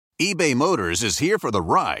eBay Motors is here for the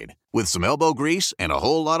ride. With some elbow grease and a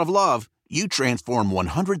whole lot of love, you transform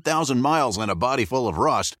 100,000 miles and a body full of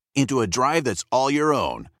rust into a drive that's all your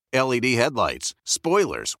own. LED headlights,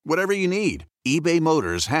 spoilers, whatever you need, eBay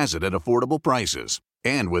Motors has it at affordable prices.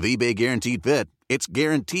 And with eBay Guaranteed Fit, it's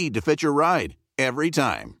guaranteed to fit your ride every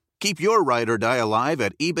time. Keep your ride or die alive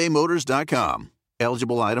at ebaymotors.com.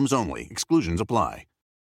 Eligible items only. Exclusions apply.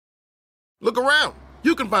 Look around.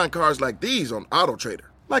 You can find cars like these on AutoTrader,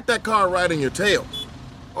 like that car riding your tail.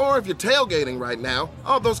 Or if you're tailgating right now,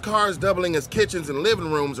 all those cars doubling as kitchens and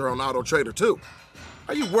living rooms are on AutoTrader too.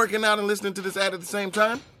 Are you working out and listening to this ad at the same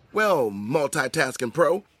time? Well, multitasking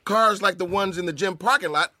pro, cars like the ones in the gym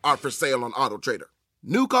parking lot are for sale on AutoTrader.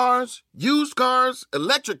 New cars, used cars,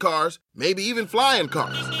 electric cars, maybe even flying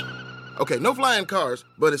cars. Okay, no flying cars,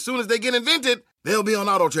 but as soon as they get invented, they'll be on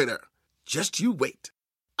AutoTrader. Just you wait.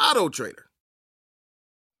 AutoTrader.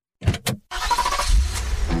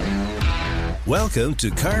 Welcome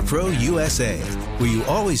to CarPro USA, where you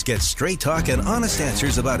always get straight talk and honest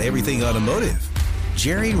answers about everything automotive.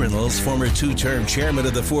 Jerry Reynolds, former two-term chairman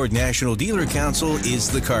of the Ford National Dealer Council, is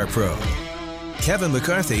the CarPro. Kevin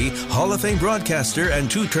McCarthy, Hall of Fame broadcaster and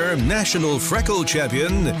two-term national freckle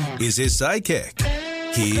champion, is his sidekick.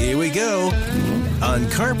 Here we go on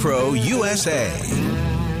CarPro USA.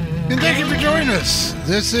 And thank you for joining us.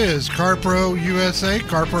 This is CarPro USA,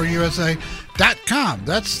 CarProUSA.com.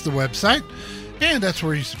 That's the website. And that's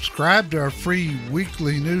where you subscribe to our free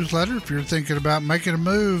weekly newsletter. If you're thinking about making a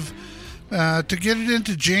move to get it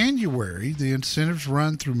into January, the incentives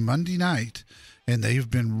run through Monday night. And they've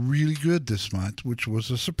been really good this month, which was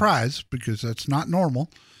a surprise because that's not normal.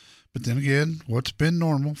 But then again, what's been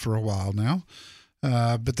normal for a while now.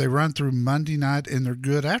 But they run through Monday night and they're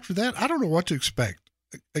good. After that, I don't know what to expect.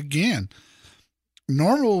 Again,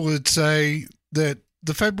 normal would say that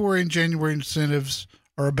the February and January incentives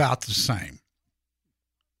are about the same.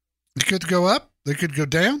 They could go up. They could go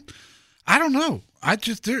down. I don't know. I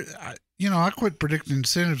quit predicting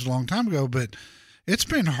incentives a long time ago, but it's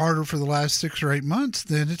been harder for the last 6 or 8 months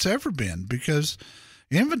than it's ever been because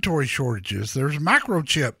inventory shortages. There's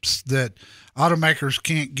microchips that automakers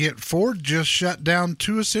can't get. Ford just shut down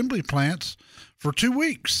 2 assembly plants for 2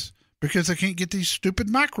 weeks because they can't get these stupid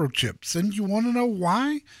microchips. And you want to know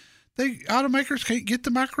why automakers can't get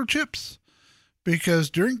the microchips? Because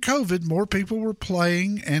during COVID, more people were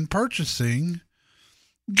playing and purchasing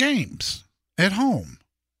games at home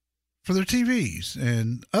for their TVs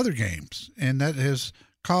and other games. And that has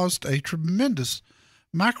caused a tremendous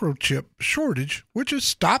microchip shortage, which has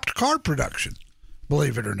stopped car production,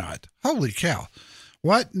 believe it or not. Holy cow.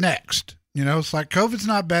 What next? It's like COVID's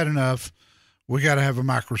not bad enough. We got to have a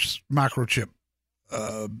microchip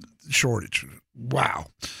shortage. Wow.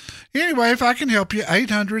 Anyway, if I can help you,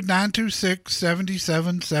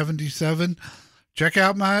 800-926-7777. Check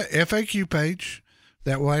out my FAQ page.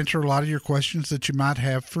 That will answer a lot of your questions that you might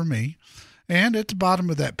have for me. And at the bottom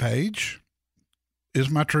of that page is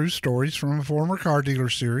my true stories from a former car dealer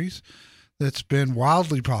series that's been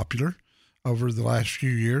wildly popular over the last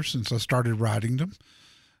few years since I started writing them.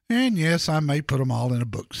 And yes, I may put them all in a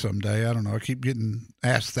book someday. I don't know. I keep getting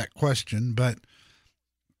asked that question, but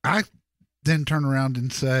I then turn around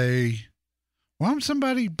and say, why would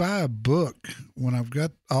somebody buy a book when I've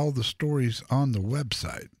got all the stories on the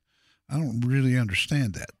website? I don't really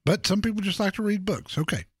understand that. But some people just like to read books.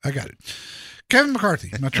 Okay, I got it. Kevin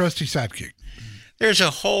McCarthy, my trusty sidekick. There's a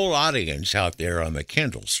whole audience out there on the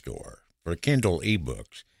Kindle store for Kindle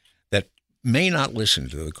ebooks that may not listen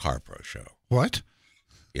to the CarPro show. What?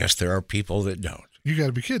 Yes, there are people that don't. You got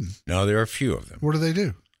to be kidding. No, there are a few of them. What do they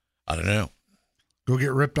do? I don't know. Go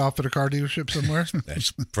get ripped off at a car dealership somewhere?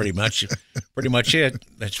 That's pretty much it.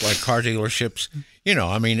 That's why car dealerships,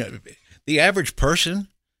 the average person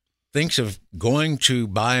thinks of going to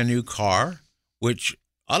buy a new car, which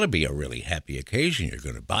ought to be a really happy occasion. You're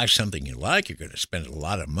going to buy something you like. You're going to spend a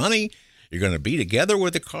lot of money. You're going to be together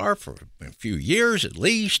with the car for a few years at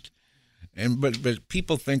least. But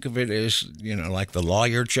people think of it as, like the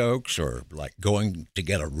lawyer jokes or like going to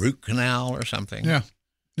get a root canal or something. Yeah.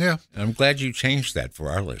 Yeah. I'm glad you changed that for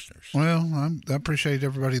our listeners. Well, I appreciate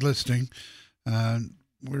everybody listening.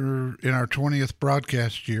 We're in our 20th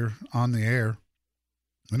broadcast year on the air,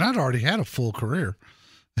 and I'd already had a full career.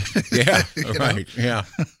 Yeah, right. Yeah.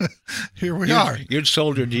 Here we are. You'd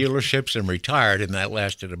sold your dealerships and retired, and that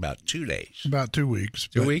lasted about 2 days. About 2 weeks.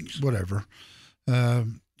 2 weeks? Whatever. I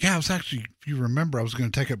was actually, if you remember, I was going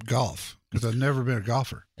to take up golf because I've never been a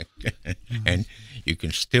golfer. And you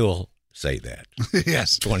can still say that.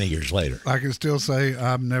 Yes. 20 years later. I can still say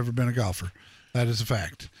I've never been a golfer. That is a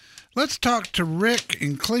fact. Let's talk to Rick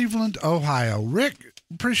in Cleveland, Ohio. Rick,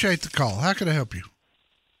 Appreciate the call. How can I help you?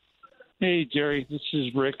 Hey, Jerry, this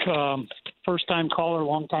is Rick. First-time caller,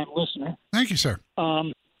 long-time listener. Thank you, sir.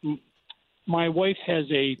 My wife has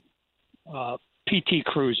a PT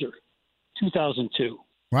Cruiser, 2002.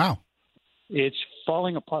 Wow. It's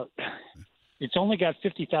falling apart. It's only got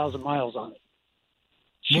 50,000 miles on it.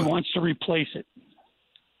 She wants to replace it.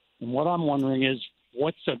 And what I'm wondering is,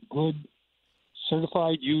 what's a good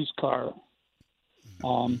certified used car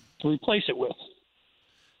to replace it with?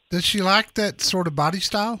 Does she like that sort of body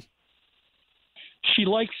style? She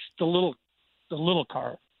likes the little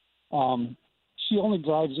car. She only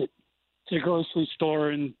drives it to the grocery store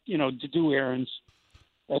and, to do errands.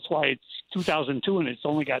 That's why it's 2002 and it's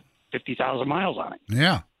only got 50,000 miles on it.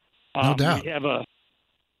 Yeah, no doubt. We have a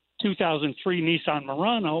 2003 Nissan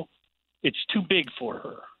Murano. It's too big for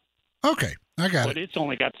her. Okay, I got it. But it's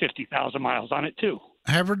only got 50,000 miles on it, too.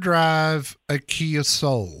 Have her drive a Kia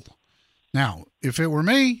Soul. Now, if it were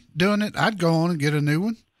me doing it, I'd go on and get a new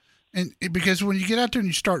one. And because when you get out there and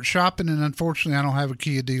you start shopping, and unfortunately I don't have a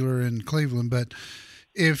Kia dealer in Cleveland, but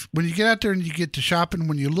when you get out there and you get to shopping,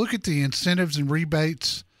 when you look at the incentives and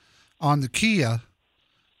rebates on the Kia,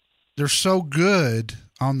 they're so good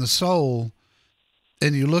on the Soul,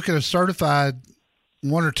 and you look at a certified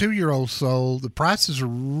 1 or 2 year old Soul, the prices are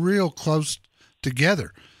real close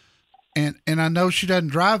together. And I know she doesn't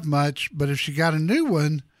drive much, but if she got a new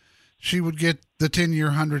one, she would get the 10-year,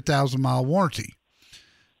 100,000-mile warranty.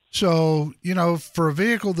 So, for a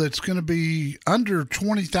vehicle that's going to be under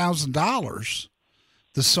 $20,000,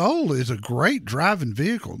 the Soul is a great driving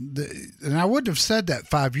vehicle. And I wouldn't have said that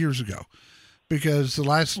 5 years ago because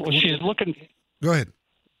she's looking. Go ahead.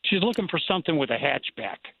 She's looking for something with a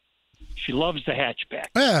hatchback. She loves the hatchback.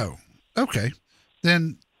 Oh, okay.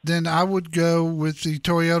 Then I would go with the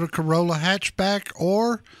Toyota Corolla hatchback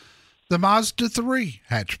or the Mazda 3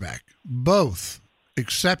 hatchback. Both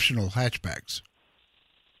exceptional hatchbacks.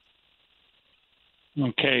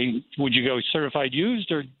 Okay. Would you go certified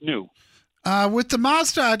used or new? With the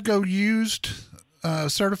Mazda, I'd go used,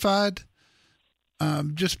 certified,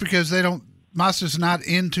 just because Mazda's not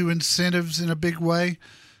into incentives in a big way.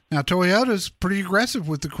 Now, Toyota's pretty aggressive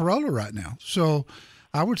with the Corolla right now. So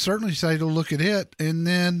I would certainly say to look at it. And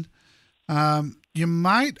then you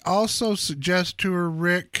might also suggest to her,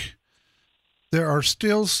 Rick, there are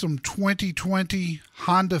still some 2020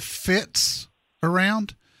 Honda Fits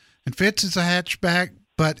around. And Fits is a hatchback,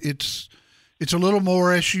 but it's a little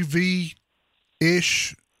more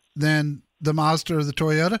SUV-ish than the Mazda or the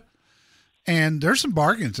Toyota. And there's some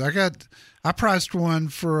bargains. I priced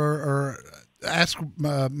one or asked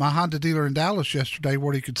my Honda dealer in Dallas yesterday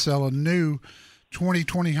what he could sell a new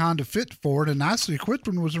 2020 Honda Fit for it. A nicely equipped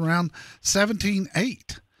one was around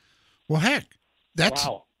 $17,800. Well, heck, that's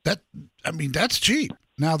cheap.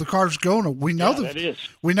 Now the car's going. We know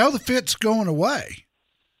the Fit's going away.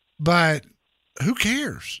 But who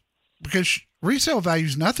cares? Because resale value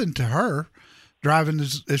is nothing to her, driving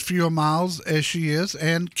as few miles as she is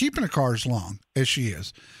and keeping a car as long as she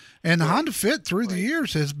is. And the Honda Fit through the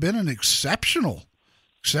years has been an exceptional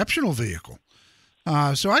vehicle.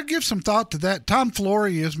 So I'd give some thought to that. Tom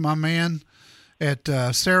Flory is my man at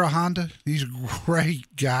Sarah Honda. He's a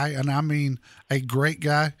great guy, and I mean a great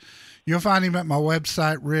guy. You'll find him at my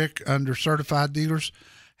website, Rick, under Certified Dealers.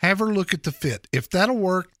 Have her look at the Fit. If that'll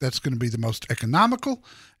work, that's going to be the most economical,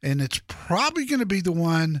 and it's probably going to be the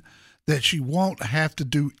one that she won't have to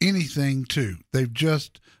do anything to. They've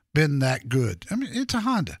just been that good. I mean, it's a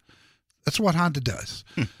Honda. That's what Honda does.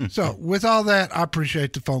 So with all that, I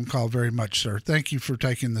appreciate the phone call very much, sir. Thank you for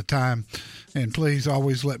taking the time, and please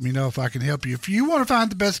always let me know if I can help you. If you want to find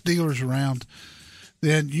the best dealers around,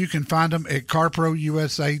 then you can find them at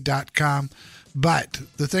carprousa.com. But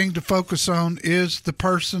the thing to focus on is the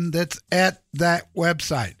person that's at that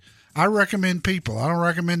website. I recommend people. I don't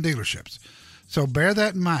recommend dealerships. So bear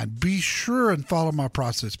that in mind. Be sure and follow my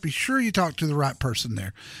process. Be sure you talk to the right person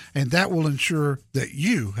there. And that will ensure that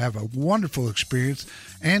you have a wonderful experience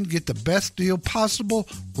and get the best deal possible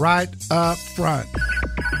right up front.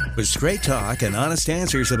 For straight talk and honest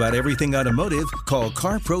answers about everything automotive, call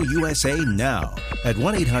CarPro USA now at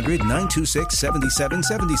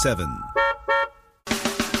 1-800-926-7777.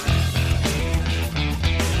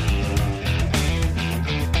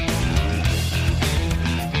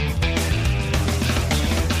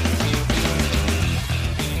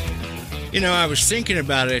 I was thinking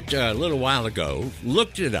about it a little while ago,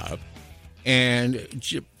 looked it up,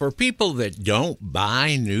 and for people that don't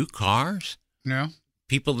buy new cars,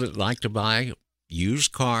 people that like to buy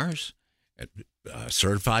used cars,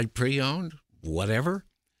 certified pre-owned, whatever,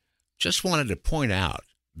 just wanted to point out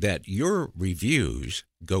that your reviews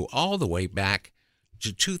go all the way back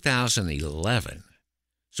to 2011.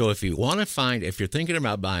 So if you're thinking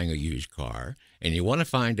about buying a used car and you want to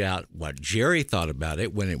find out what Jerry thought about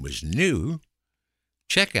it when it was new,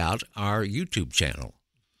 check out our YouTube channel,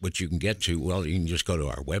 which you can get to. Well, you can just go to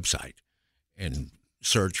our website and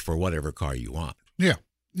search for whatever car you want. Yeah,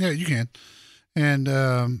 you can.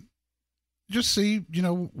 And just see,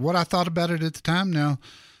 what I thought about it at the time. Now,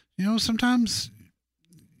 sometimes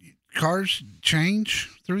cars change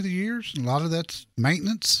through the years. A lot of that's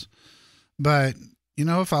maintenance. But,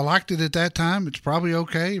 if I liked it at that time, it's probably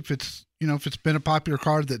okay. If it's been a popular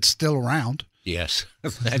car that's still around. Yes,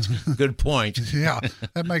 that's a good point. Yeah,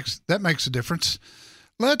 that makes a difference.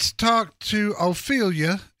 Let's talk to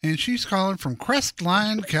Ophelia, and she's calling from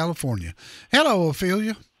Crestline, California. Hello,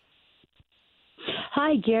 Ophelia.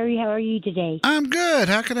 Hi, Jerry. How are you today? I'm good.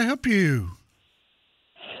 How can I help you?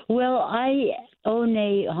 Well, I own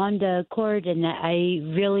a Honda Accord, and I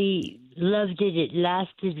really loved it. It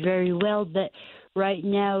lasted very well, but right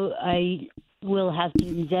now I will have to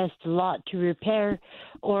invest a lot to repair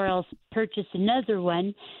or else purchase another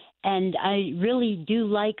one. And I really do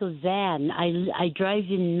like a van. I drive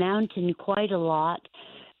in mountain quite a lot,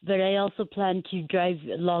 but I also plan to drive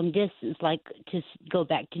long distance, like to go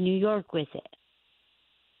back to New York with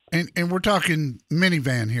it. And we're talking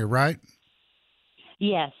minivan here, right?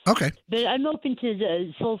 Yes. Okay. But I'm open to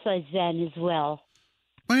the full-size van as well.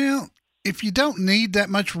 Well, if you don't need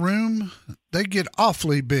that much room, they get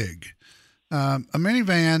awfully big. A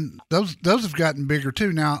minivan, those have gotten bigger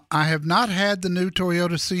too. Now, I have not had the new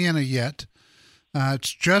Toyota Sienna yet.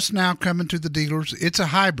 It's just now coming to the dealers. It's a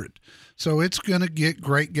hybrid, so it's going to get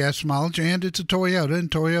great gas mileage, and it's a Toyota,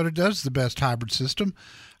 and Toyota does the best hybrid system.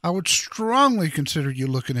 I would strongly consider you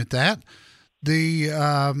looking at that. The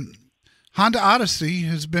Honda Odyssey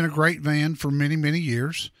has been a great van for many, many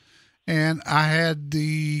years, and I had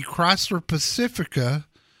the Chrysler Pacifica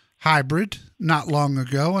hybrid not long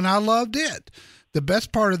ago, and I loved it. The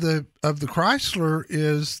best part of the Chrysler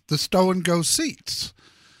is the stow and go seats.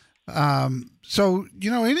 So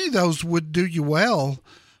any of those would do you well,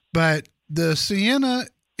 but the Sienna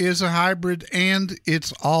is a hybrid and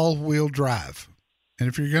it's all-wheel drive. And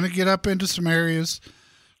if you're going to get up into some areas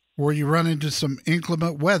where you run into some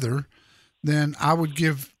inclement weather, then I would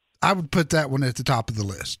put that one at the top of the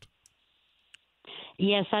list.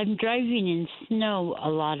 Yes, I'm driving in snow a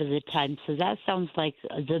lot of the time, so that sounds like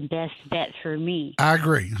the best bet for me. I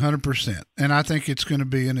agree, 100%. And I think it's going to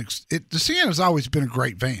be the Sienna's always been a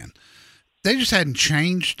great van. They just hadn't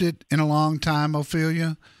changed it in a long time,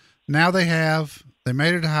 Ophelia. Now they have. They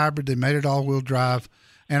made it a hybrid. They made it all-wheel drive,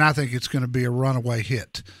 and I think it's going to be a runaway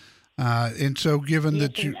hit. And so given yes,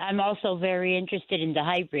 that I'm also very interested in the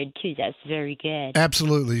hybrid, too. That's very good.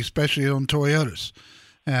 Absolutely, especially on Toyotas.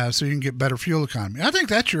 So you can get better fuel economy. I think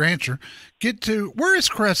that's your answer. Where is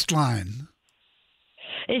Crestline?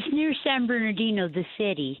 It's near San Bernardino, the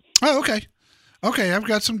city. Oh, okay. Okay, I've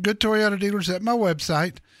got some good Toyota dealers at my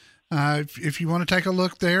website. If you want to take a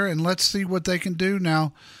look there, and let's see what they can do.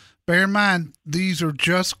 Now, bear in mind, these are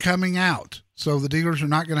just coming out, so the dealers are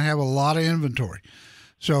not going to have a lot of inventory.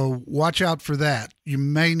 So watch out for that. You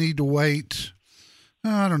may need to wait,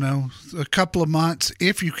 a couple of months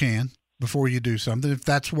if you can, before you do something, if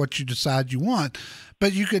that's what you decide you want.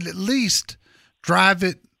 But you could at least drive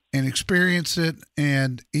it and experience it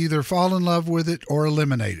and either fall in love with it or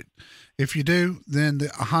eliminate it. If you do, then the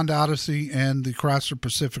Honda Odyssey and the Chrysler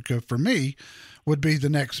Pacifica, for me, would be the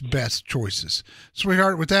next best choices.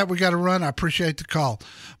 Sweetheart, with that, we got to run. I appreciate the call.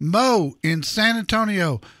 Mo in San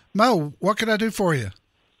Antonio. Mo, what can I do for you?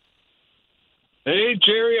 Hey,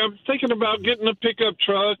 Jerry, I'm thinking about getting a pickup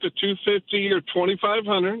truck, a 250 or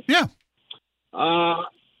 2500. Yeah.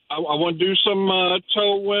 I want to do some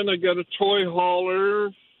towing. I got a toy hauler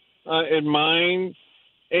in mind.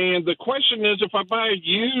 And the question is, if I buy a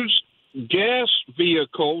used gas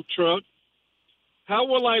vehicle truck, how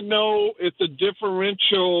will I know if the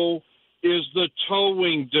differential is the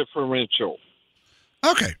towing differential?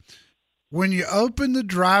 Okay. When you open the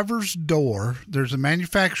driver's door, there's a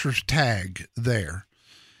manufacturer's tag there,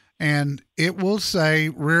 and it will say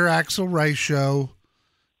rear axle ratio.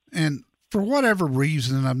 And for whatever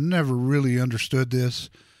reason, I've never really understood this.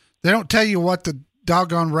 They don't tell you what the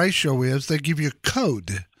doggone ratio is. They give you a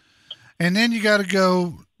code, and then you got to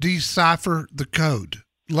go decipher the code.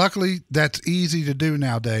 Luckily, that's easy to do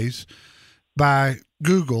nowadays by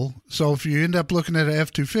Google. So if you end up looking at an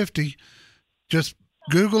F-250, just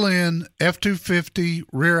Google in F-250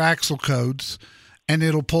 rear axle codes, and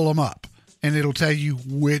it'll pull them up, and it'll tell you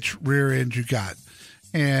which rear end you got.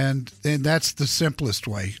 And that's the simplest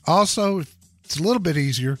way. Also, it's a little bit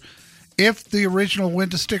easier. If the original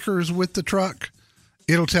window sticker is with the truck,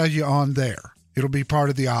 it'll tell you on there. It'll be part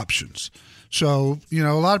of the options. So, a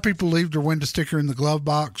lot of people leave their window sticker in the glove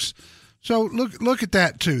box. So look at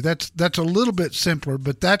that too. That's a little bit simpler,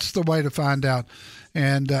 but that's the way to find out.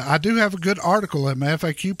 And I do have a good article at my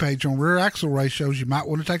FAQ page on rear axle ratios you might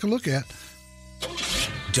want to take a look at.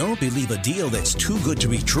 Don't believe a deal that's too good to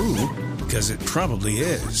be true, because it probably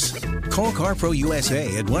is. Call CarPro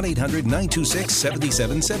USA at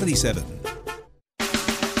 1-800-926-7777.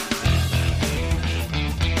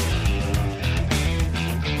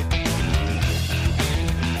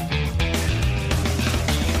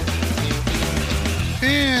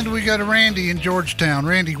 And we go to Randy in Georgetown.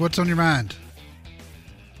 Randy, what's on your mind?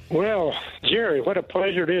 Well, Jerry, what a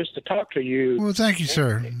pleasure it is to talk to you. Well, thank you,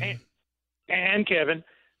 sir. And Kevin.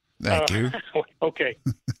 Thank you. Okay.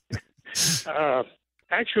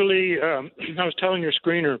 Actually, I was telling your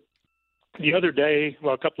screener the other day,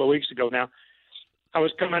 a couple of weeks ago now, I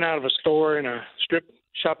was coming out of a store in a strip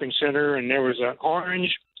shopping center, and there was an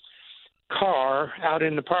orange car out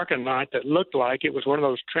in the parking lot that looked like it was one of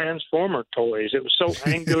those Transformer toys. It was so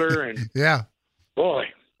angular and yeah. Boy,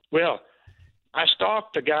 well, I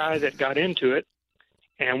stalked the guy that got into it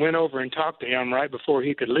and went over and talked to him right before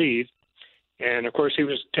he could leave. And, of course, he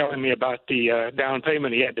was telling me about the down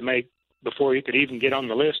payment he had to make before he could even get on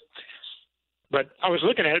the list. But I was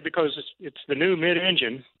looking at it because it's the new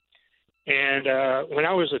mid-engine. And when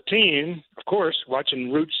I was a teen, of course,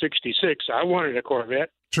 watching Route 66, I wanted a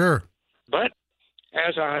Corvette. Sure. But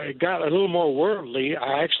as I got a little more worldly,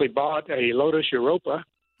 I actually bought a Lotus Europa.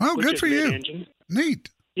 Oh, good for you. Neat.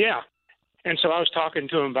 Yeah. And so I was talking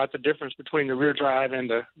to him about the difference between the rear drive and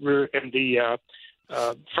the rear and the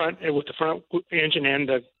front with the front engine and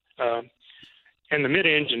the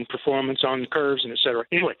mid-engine performance on the curves and et cetera.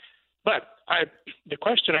 Anyway, but the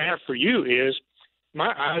question I have for you is,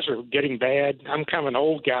 my eyes are getting bad. I'm kind of an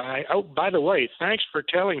old guy. Oh, by the way, thanks for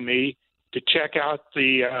telling me to check out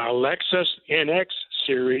the Lexus NX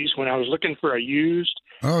series when I was looking for a used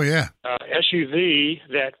SUV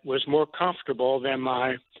that was more comfortable than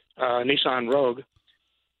my Nissan Rogue,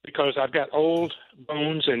 because I've got old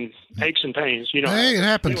bones and aches and pains. Hey, it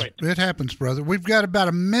happens. Anyway. It happens, brother. We've got about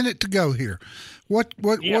a minute to go here. What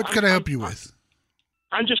could I help you with?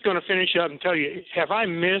 I'm just going to finish up and tell you, have I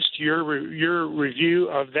missed your review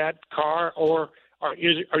of that car, or are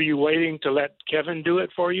you waiting to let Kevin do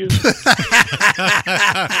it for you?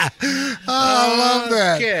 I love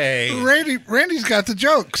that. Okay. Randy's got the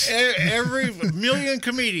jokes. Every million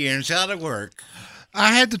comedians out of work.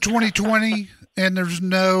 I had the 2020, and there's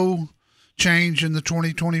no change in the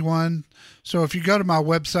 2021. So if you go to my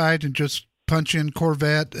website and just punch in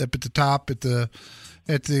Corvette up at the top at the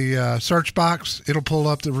search box, it'll pull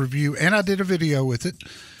up the review. And I did a video with it.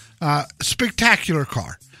 Spectacular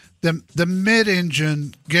car. The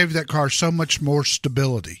mid-engine gave that car so much more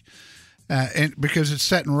stability, and because it's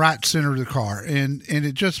sitting right center of the car, and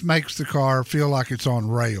it just makes the car feel like it's on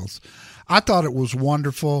rails. I thought it was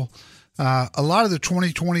wonderful. A lot of the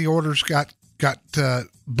 2020 orders got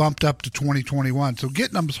bumped up to 2021, so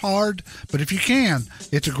getting them is hard, but if you can,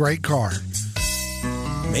 it's a great car.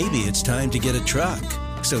 Maybe it's time to get a truck,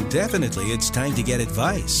 so definitely it's time to get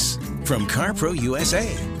advice. From CarPro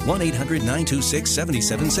USA,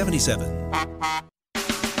 1-800-926-7777.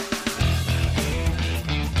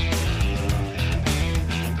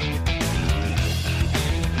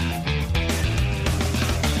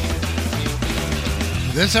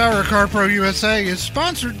 This hour of CarPro USA is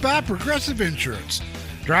sponsored by Progressive Insurance.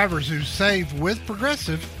 Drivers who save with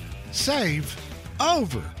Progressive save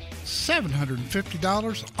over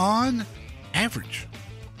 $750 on average.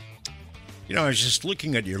 I was just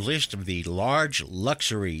looking at your list of the large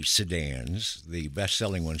luxury sedans, the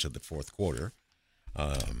best-selling ones of the fourth quarter.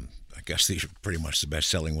 I guess these are pretty much the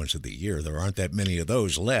best-selling ones of the year. There aren't that many of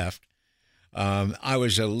those left. I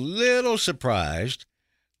was a little surprised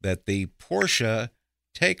that the Porsche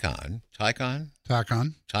Taycan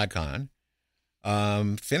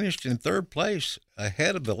finished in third place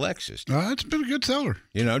ahead of the Lexus. It's been a good seller.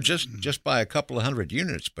 Just by a couple of hundred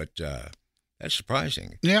units, but that's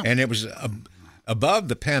surprising. Yeah. And it was above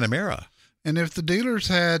the Panamera. And if the dealers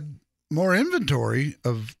had more inventory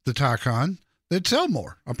of the Taycan, they'd sell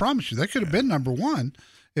more. I promise you. They could have been number one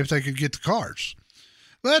if they could get the cars.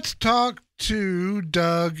 Let's talk to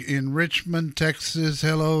Doug in Richmond, Texas.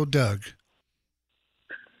 Hello, Doug.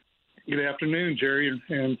 Good afternoon, Jerry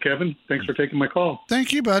and Kevin. Thanks for taking my call.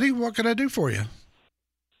 Thank you, buddy. What can I do for you?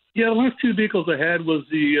 Yeah, the last two vehicles I had was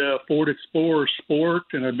the Ford Explorer Sport,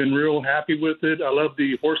 and I've been real happy with it. I love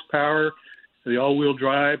the horsepower, the all-wheel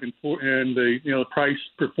drive, and the price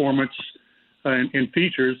performance in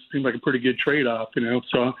features, seems like a pretty good trade-off, you know.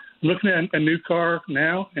 So I'm looking at a new car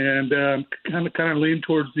now, and kind of lean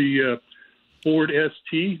towards the Ford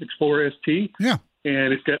Explorer ST. Yeah.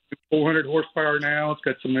 And it's got 400 horsepower now. It's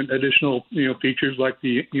got some additional, features like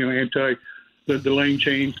the lane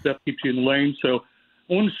change stuff, keeps you in the lane. So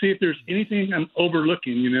I want to see if there's anything I'm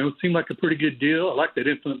overlooking. It seemed like a pretty good deal. I like that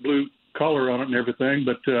infinite blue color on it and everything,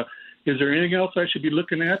 but is there anything else I should be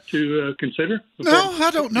looking at to consider? No,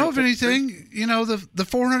 I don't know of anything. The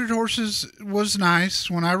 400 horses was nice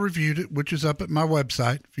when I reviewed it, which is up at my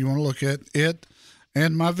website if you want to look at it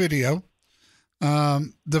and my video.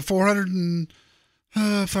 The 400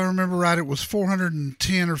 if I remember right, it was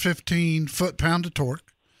 410 or 15 foot-pound of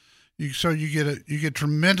torque. So you get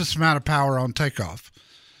tremendous amount of power on takeoff.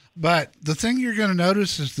 But the thing you're going to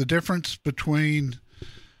notice is the difference between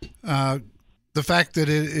the fact that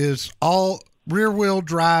it is all rear-wheel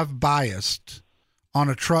drive biased on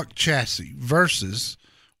a truck chassis versus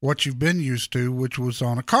what you've been used to, which was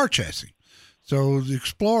on a car chassis. So the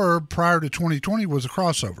Explorer prior to 2020 was a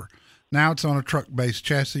crossover. Now it's on a truck-based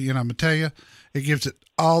chassis, and I'm going to tell you, it gives it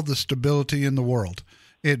all the stability in the world.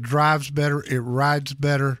 It drives better. It rides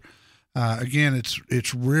better. Again,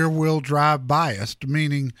 it's rear-wheel drive biased,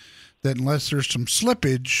 meaning that unless there's some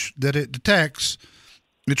slippage that it detects,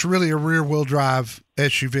 it's really a rear-wheel drive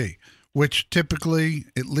SUV, which typically,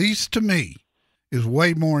 at least to me, is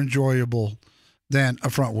way more enjoyable than a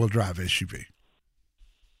front-wheel drive SUV.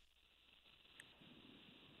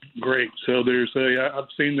 Great. So I've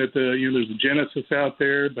seen that there's a Genesis out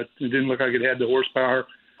there, but it didn't look like it had the horsepower.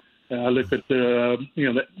 I looked at the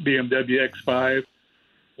that BMW X5,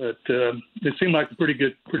 but it seemed like a pretty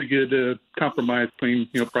good compromise between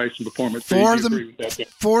price and performance.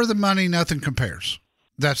 For the money, nothing compares.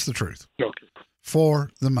 That's the truth. Okay.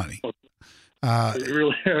 For the money.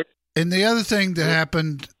 Really. And the other thing that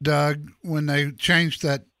happened, Doug, when they changed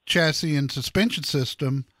that chassis and suspension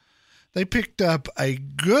system, they picked up a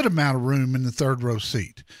good amount of room in the third row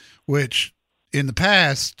seat, which in the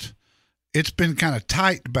past, it's been kind of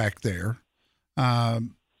tight back there.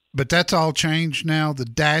 But that's all changed now. The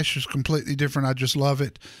dash is completely different. I just love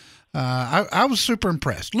it. I was super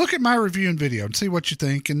impressed. Look at my review and video and see what you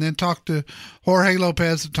think, and then talk to Jorge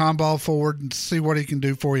Lopez at Tomball Ford and see what he can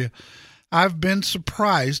do for you. I've been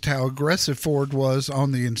surprised how aggressive Ford was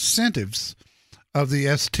on the incentives of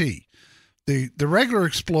the ST. The regular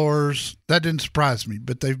Explorers, that didn't surprise me,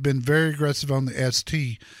 but they've been very aggressive on the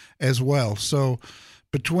ST as well. So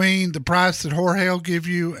between the price that Jorge will give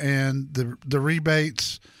you and the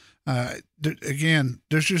rebates, again,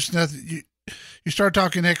 there's just nothing. You start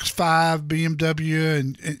talking X5, BMW,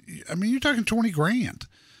 and I mean, you're talking $20,000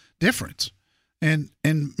 difference. And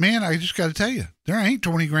man, I just got to tell you, there ain't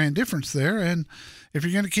 $20,000 difference there. And if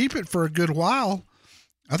you're going to keep it for a good while,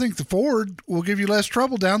 I think the Ford will give you less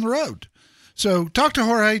trouble down the road. So talk to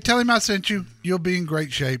Jorge, tell him I sent you. You'll be in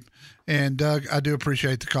great shape. And Doug, I do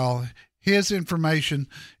appreciate the call. His information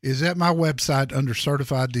is at my website under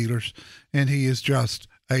certified dealers, and he is just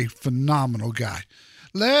a phenomenal guy.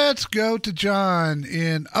 Let's go to John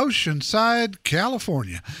in Oceanside,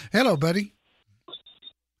 California. Hello, buddy.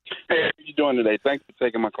 Hey, how are you doing today? Thanks for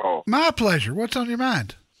taking my call. My pleasure. What's on your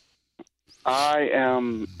mind? I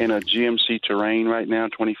am in a GMC Terrain right now,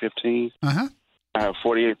 2015. Uh-huh. I have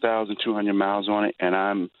 48,200 miles on it, and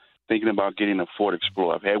I'm thinking about getting a Ford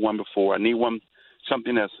Explorer. I've had one before. I need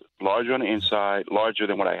something that's larger on the inside, larger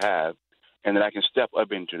than what I have, and that I can step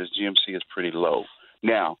up into. This GMC is pretty low.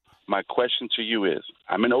 Now, my question to you is,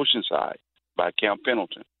 I'm in Oceanside by Camp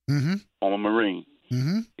Pendleton, on a Marine.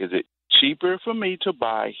 Mm-hmm. Is it cheaper for me to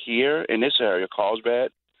buy here in this area,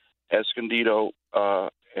 Carlsbad, Escondido,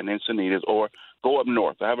 and Encinitas, or go up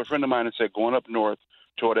north? I have a friend of mine that said going up north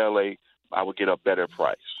toward L.A., I would get a better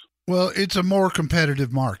price. Well, it's a more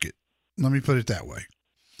competitive market. Let me put it that way.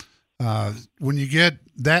 When you get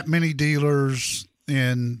that many dealers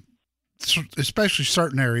in especially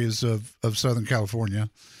certain areas of Southern California,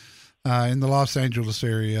 in the Los Angeles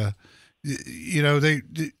area,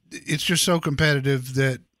 it's just so competitive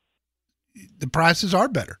that the prices are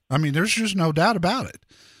better. I mean, there's just no doubt about it.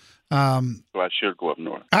 So I should go up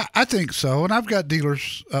north. I think so. And I've got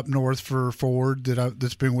dealers up north for Ford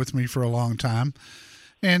that's been with me for a long time.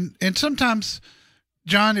 And sometimes,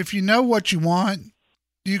 John, if you know what you want,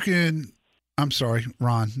 you can, I'm sorry,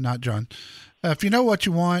 Ron, not John. If you know what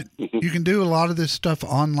you want, you can do a lot of this stuff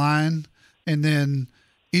online, and then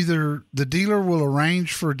either the dealer will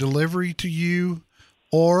arrange for delivery to you,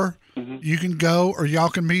 or you can go, or y'all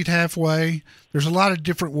can meet halfway. There's a lot of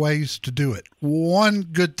different ways to do it. One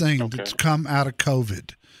good thing that's come out of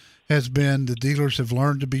COVID has been the dealers have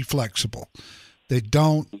learned to be flexible. They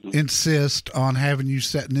don't insist on having you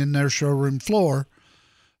sitting in their showroom floor,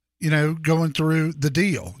 going through the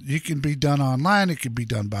deal. You can be done online. It can be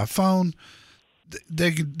done by phone.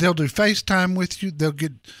 They'll do FaceTime with you. They'll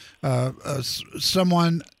get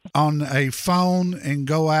someone on a phone and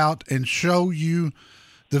go out and show you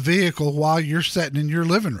the vehicle while you're sitting in your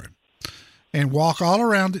living room and walk all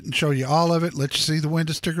around it and show you all of it. Let you see the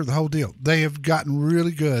window sticker, the whole deal. They have gotten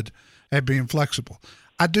really good at being flexible.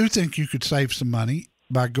 I do think you could save some money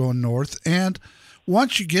by going north. And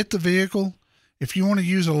once you get the vehicle, if you want to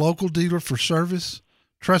use a local dealer for service,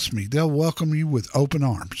 trust me, they'll welcome you with open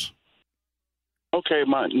arms. Okay,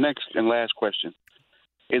 my next and last question.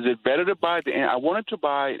 Is it better to buy I wanted to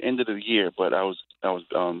buy end of the year, but I was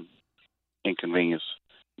inconvenienced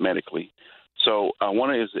medically. So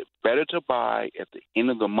is it better to buy at the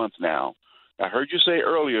end of the month now? I heard you say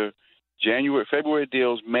earlier, February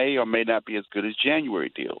deals may or may not be as good as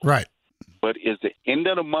January deals. Right. But is the end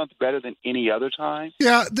of the month better than any other time?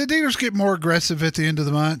 Yeah, the dealers get more aggressive at the end of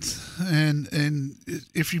the month. And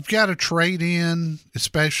if you've got a trade-in,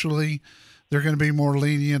 especially, they're going to be more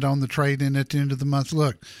lenient on the trade-in at the end of the month.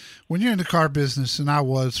 Look, when you're in the car business, and I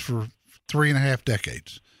was for 3.5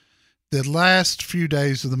 decades, the last few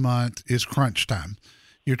days of the month is crunch time.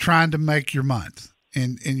 You're trying to make your month.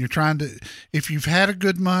 And you're trying to, if you've had a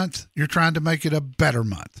good month, you're trying to make it a better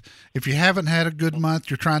month. If you haven't had a good month,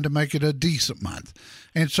 you're trying to make it a decent month.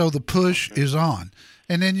 And so the push is on.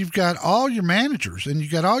 And then you've got all your managers and you've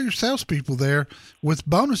got all your salespeople there with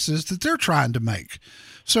bonuses that they're trying to make.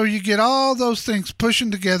 So you get all those things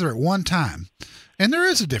pushing together at one time. And there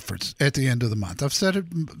is a difference at the end of the month. I've said it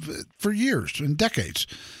for years and decades.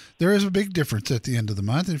 There is a big difference at the end of the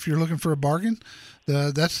month. And if you're looking for a bargain,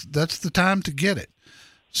 that's the time to get it.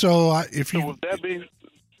 So if you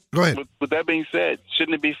go ahead. With that being said,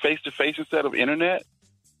 shouldn't it be face-to-face instead of internet?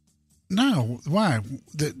 No. Why?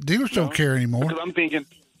 The dealers don't care anymore. Because I'm thinking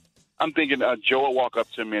Joe will walk up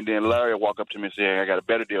to me and then Larry will walk up to me and say, hey, I got a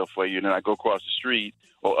better deal for you. And then I go across the street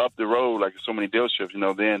or up the road like so many dealerships,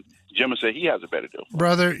 then Jim will say he has a better deal for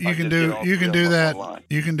Brother, you can do that. Online.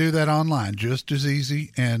 You can do that online just as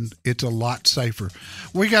easy, and it's a lot safer.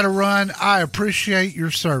 We got to run. I appreciate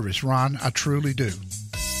your service, Ron. I truly do.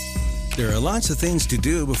 There are lots of things to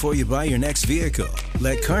do before you buy your next vehicle.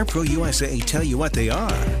 Let CarPro USA tell you what they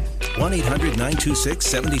are.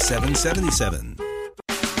 1-800-926-7777.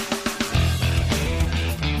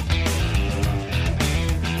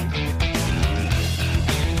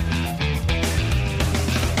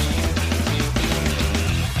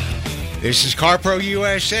 This is CarPro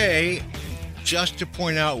USA. Just to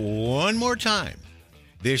point out one more time,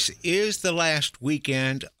 this is the last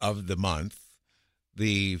weekend of the month.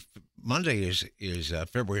 The Monday is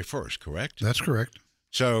February 1st, correct? That's correct.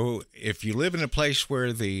 So if you live in a place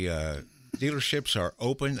where the dealerships are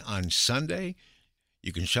open on Sunday,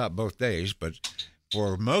 you can shop both days. But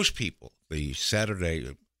for most people, the Saturday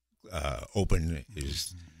open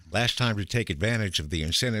is last time to take advantage of the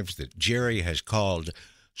incentives that Jerry has called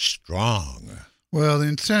strong. Well, the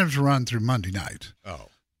incentives run through Monday night. Oh,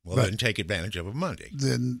 well, then take advantage of a Monday.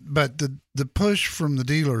 But the push from the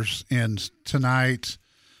dealers ends tonight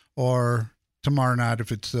or tomorrow night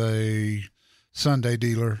if it's a Sunday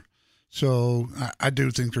dealer. So I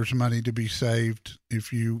do think there's money to be saved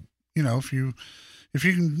if you can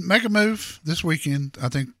make a move this weekend. I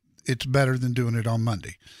think it's better than doing it on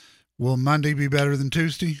Monday. Will Monday be better than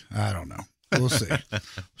Tuesday? I don't know. We'll see.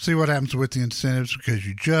 See what happens with the incentives because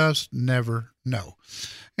you just never know.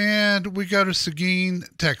 And we go to Seguin,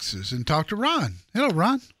 Texas, and talk to Ron. Hello,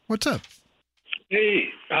 Ron. What's up? Hey,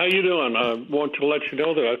 how you doing? I want to let you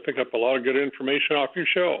know that I pick up a lot of good information off your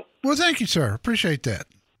show. Well, thank you, sir. Appreciate that.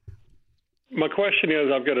 My question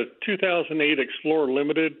is, I've got a 2008 Explorer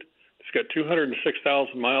Limited. It's got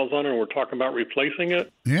 206,000 miles on it, and we're talking about replacing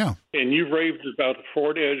it. Yeah. And you've raved about the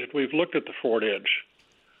Ford Edge, and we've looked at the Ford Edge.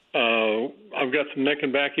 I've got some neck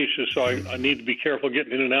and back issues, so I need to be careful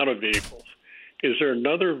getting in and out of vehicles. Is there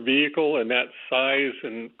another vehicle in that size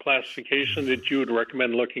and classification that you would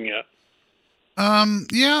recommend looking at?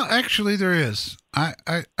 Yeah, actually there is.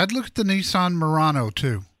 I'd look at the Nissan Murano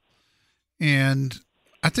too. And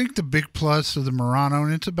I think the big plus of the Murano,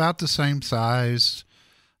 and it's about the same size,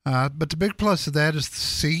 but the big plus of that is the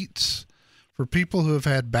seats. For people who have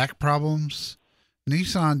had back problems,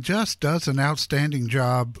 Nissan just does an outstanding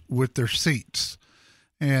job with their seats,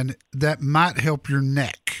 and that might help your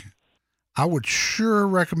neck. I would sure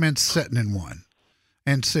recommend sitting in one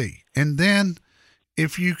and see. And then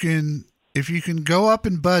if you can go up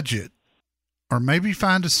in budget or maybe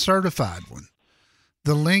find a certified one,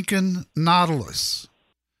 the Lincoln Nautilus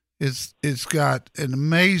it's got an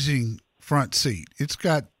amazing front seat. It's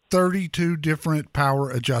got 32 different power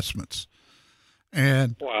adjustments.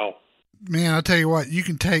 And wow, man, I'll tell you what, you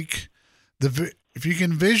can take if you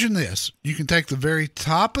can envision this, you can take the very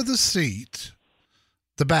top of the seat,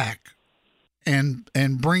 the back, and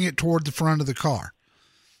bring it toward the front of the car.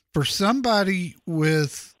 For somebody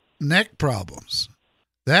with neck problems,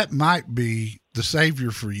 that might be the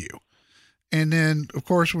savior for you. And then, of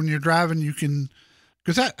course, when you're driving, you can,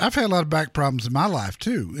 because I've had a lot of back problems in my life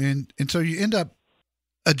too. And so you end up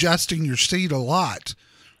adjusting your seat a lot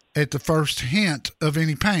at the first hint of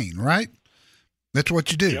any pain, right? That's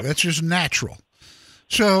what you do. Yep. That's just natural.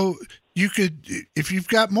 So you could, if you've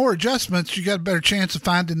got more adjustments, you got a better chance of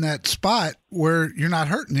finding that spot where you're not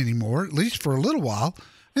hurting anymore, at least for a little while,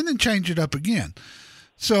 and then change it up again.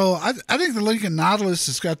 So I think the Lincoln Nautilus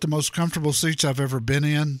has got the most comfortable seats I've ever been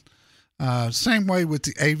in. Same way with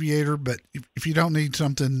the Aviator, but if you don't need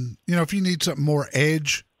something, if you need something more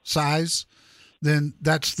edge size, then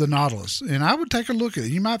that's the Nautilus. And I would take a look at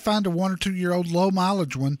it. You might find a 1 or 2 year old low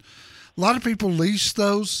mileage one. A lot of people lease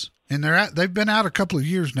those, and they've been out a couple of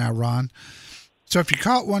years now, Ron. So if you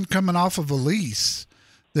caught one coming off of a lease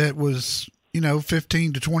that was,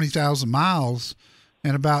 15 to 20,000 miles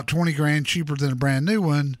and about 20 grand cheaper than a brand new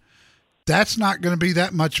one, that's not going to be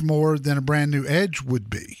that much more than a brand new Edge would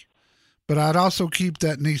be. But I'd also keep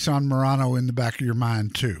that Nissan Murano in the back of your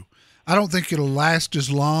mind too. I don't think it'll last as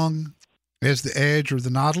long as the Edge or the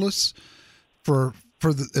Nautilus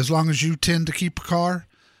as long as you tend to keep a car.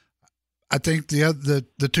 I think the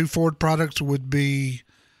two Ford products would be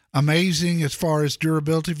amazing as far as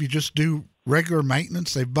durability if you just do regular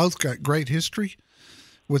maintenance. They've both got great history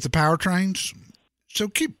with the powertrains. So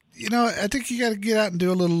I think you got to get out and do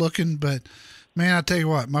a little looking. But man, I tell you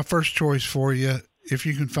what, my first choice for you, if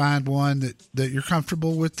you can find one that you're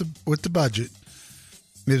comfortable with the budget,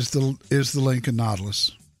 is the Lincoln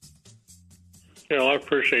Nautilus. Yeah, I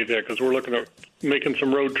appreciate that because we're looking at making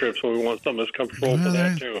some road trips, so we want something that's comfortable for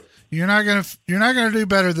that too. You're not gonna do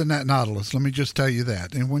better than that Nautilus. Let me just tell you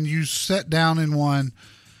that. And when you sit down in one,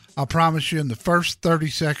 I'll promise you, in the first 30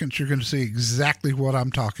 seconds, you're going to see exactly what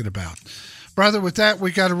I'm talking about. Brother, with that,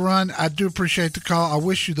 we got to run. I do appreciate the call. I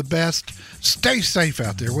wish you the best. Stay safe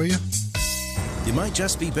out there, will you? You might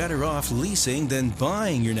just be better off leasing than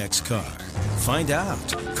buying your next car. Find out.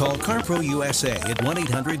 Call CarPro USA at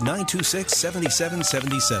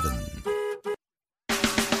 1-800-926-7777.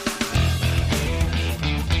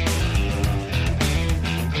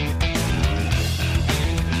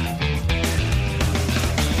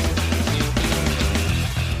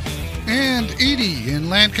 And Edie in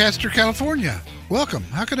Lancaster, California. Welcome.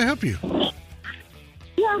 How can I help you?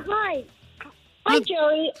 Yeah, hi. Hi,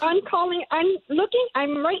 Jerry. I'm calling. I'm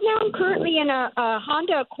currently in a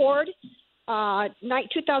Honda Accord,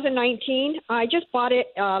 2019. I just bought it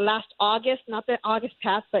last August, not the August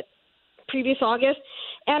past, but previous August.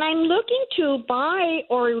 And I'm looking to buy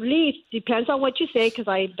or lease, depends on what you say, because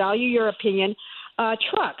I value your opinion, a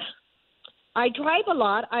truck. I drive a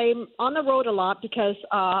lot. I'm on the road a lot because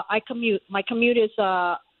I commute. My commute is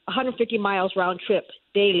 150 miles round trip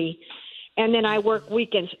daily. And then I work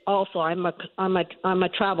weekends also. I'm a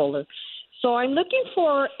traveler. So I'm looking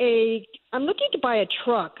to buy a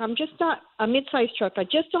truck. I'm just not a mid-sized truck. I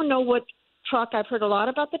just don't know what truck. I've heard a lot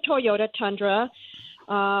about the Toyota Tundra.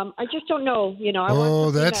 I just don't know,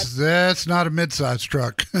 that's not a mid-sized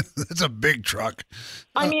truck. That's a big truck.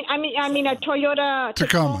 I mean a Toyota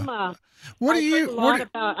Tacoma.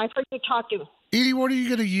 I've heard you talking. Edie, what are you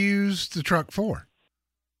going to use the truck for?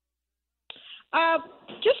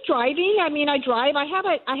 Just driving. I mean, I drive. I have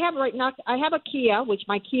a Kia, which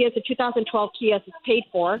my Kia is a 2012 Kia. It's paid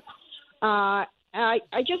for. I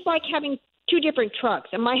just like having two different trucks.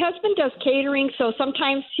 And my husband does catering, so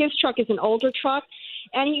sometimes his truck is an older truck,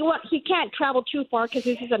 and he can't travel too far because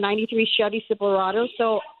this is a '93 Chevy Silverado.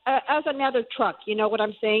 So as another truck, you know what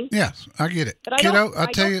I'm saying? Yes, I get it. But Kiddo, I'll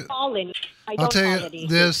tell you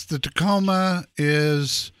this: the Tacoma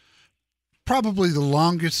is probably the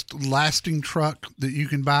longest lasting truck that you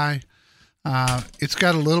can buy. It's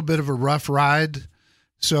got a little bit of a rough ride,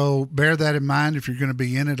 so bear that in mind if you're going to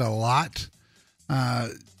be in it a lot.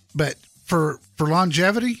 But for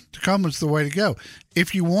longevity, Tacoma's the way to go.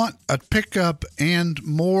 If you want a pickup and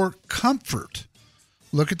more comfort,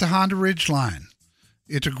 look at the Honda Ridgeline.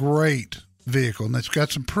 It's a great vehicle, and it's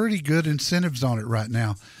got some pretty good incentives on it right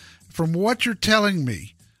now. From what you're telling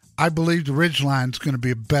me, I believe the Ridgeline is going to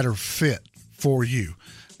be a better fit for you.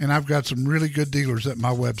 And I've got some really good dealers at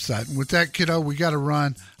my website. And with that, kiddo, we got to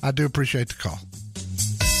run. I do appreciate the call.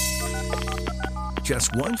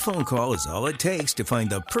 Just one phone call is all it takes to find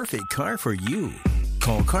the perfect car for you.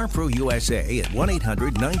 Call CarPro USA at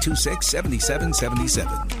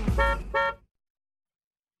 1-800-926-7777.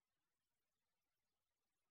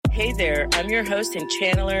 Hey there, I'm your host and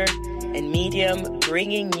channeler and medium,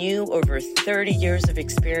 bringing you over 30 years of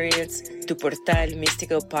experience to Portal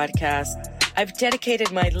Místico podcast. I've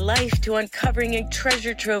dedicated my life to uncovering a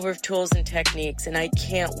treasure trove of tools and techniques, and I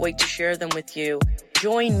can't wait to share them with you.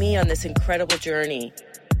 Join me on this incredible journey,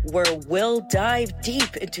 where we'll dive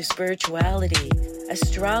deep into spirituality,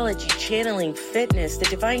 astrology, channeling, fitness, the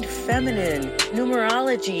divine feminine,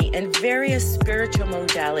 numerology, and various spiritual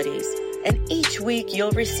modalities. And each week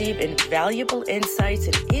you'll receive invaluable insights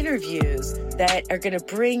and interviews that are going to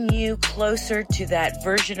bring you closer to that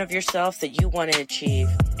version of yourself that you want to achieve.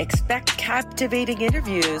 Expect captivating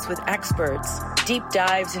interviews with experts, deep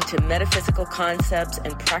dives into metaphysical concepts,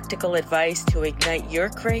 and practical advice to ignite your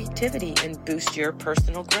creativity and boost your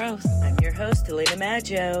personal growth. I'm your host, Elena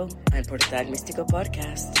Maggio, on Portal Místico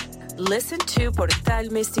Podcast. Listen to Portal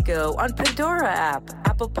Místico on Pandora app,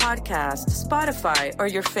 Apple Podcasts, Spotify, or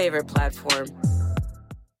your favorite platform.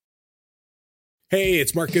 Hey,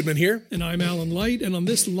 it's Mark Goodman here. And I'm Alan Light, and on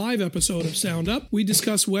this live episode of Sound Up, we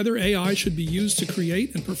discuss whether AI should be used to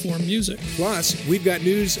create and perform music. Plus, we've got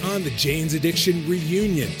news on the Jane's Addiction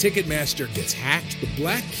reunion. Ticketmaster gets hacked, the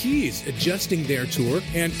Black Keys adjusting their tour,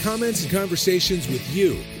 and comments and conversations with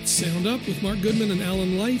you. It's Sound Up with Mark Goodman and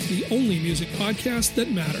Alan Light, the only music podcast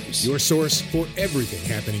that matters. Your source for everything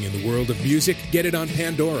happening in the world of music. Get it on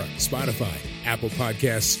Pandora, Spotify, Apple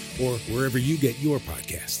Podcasts, or wherever you get your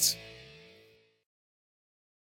podcasts.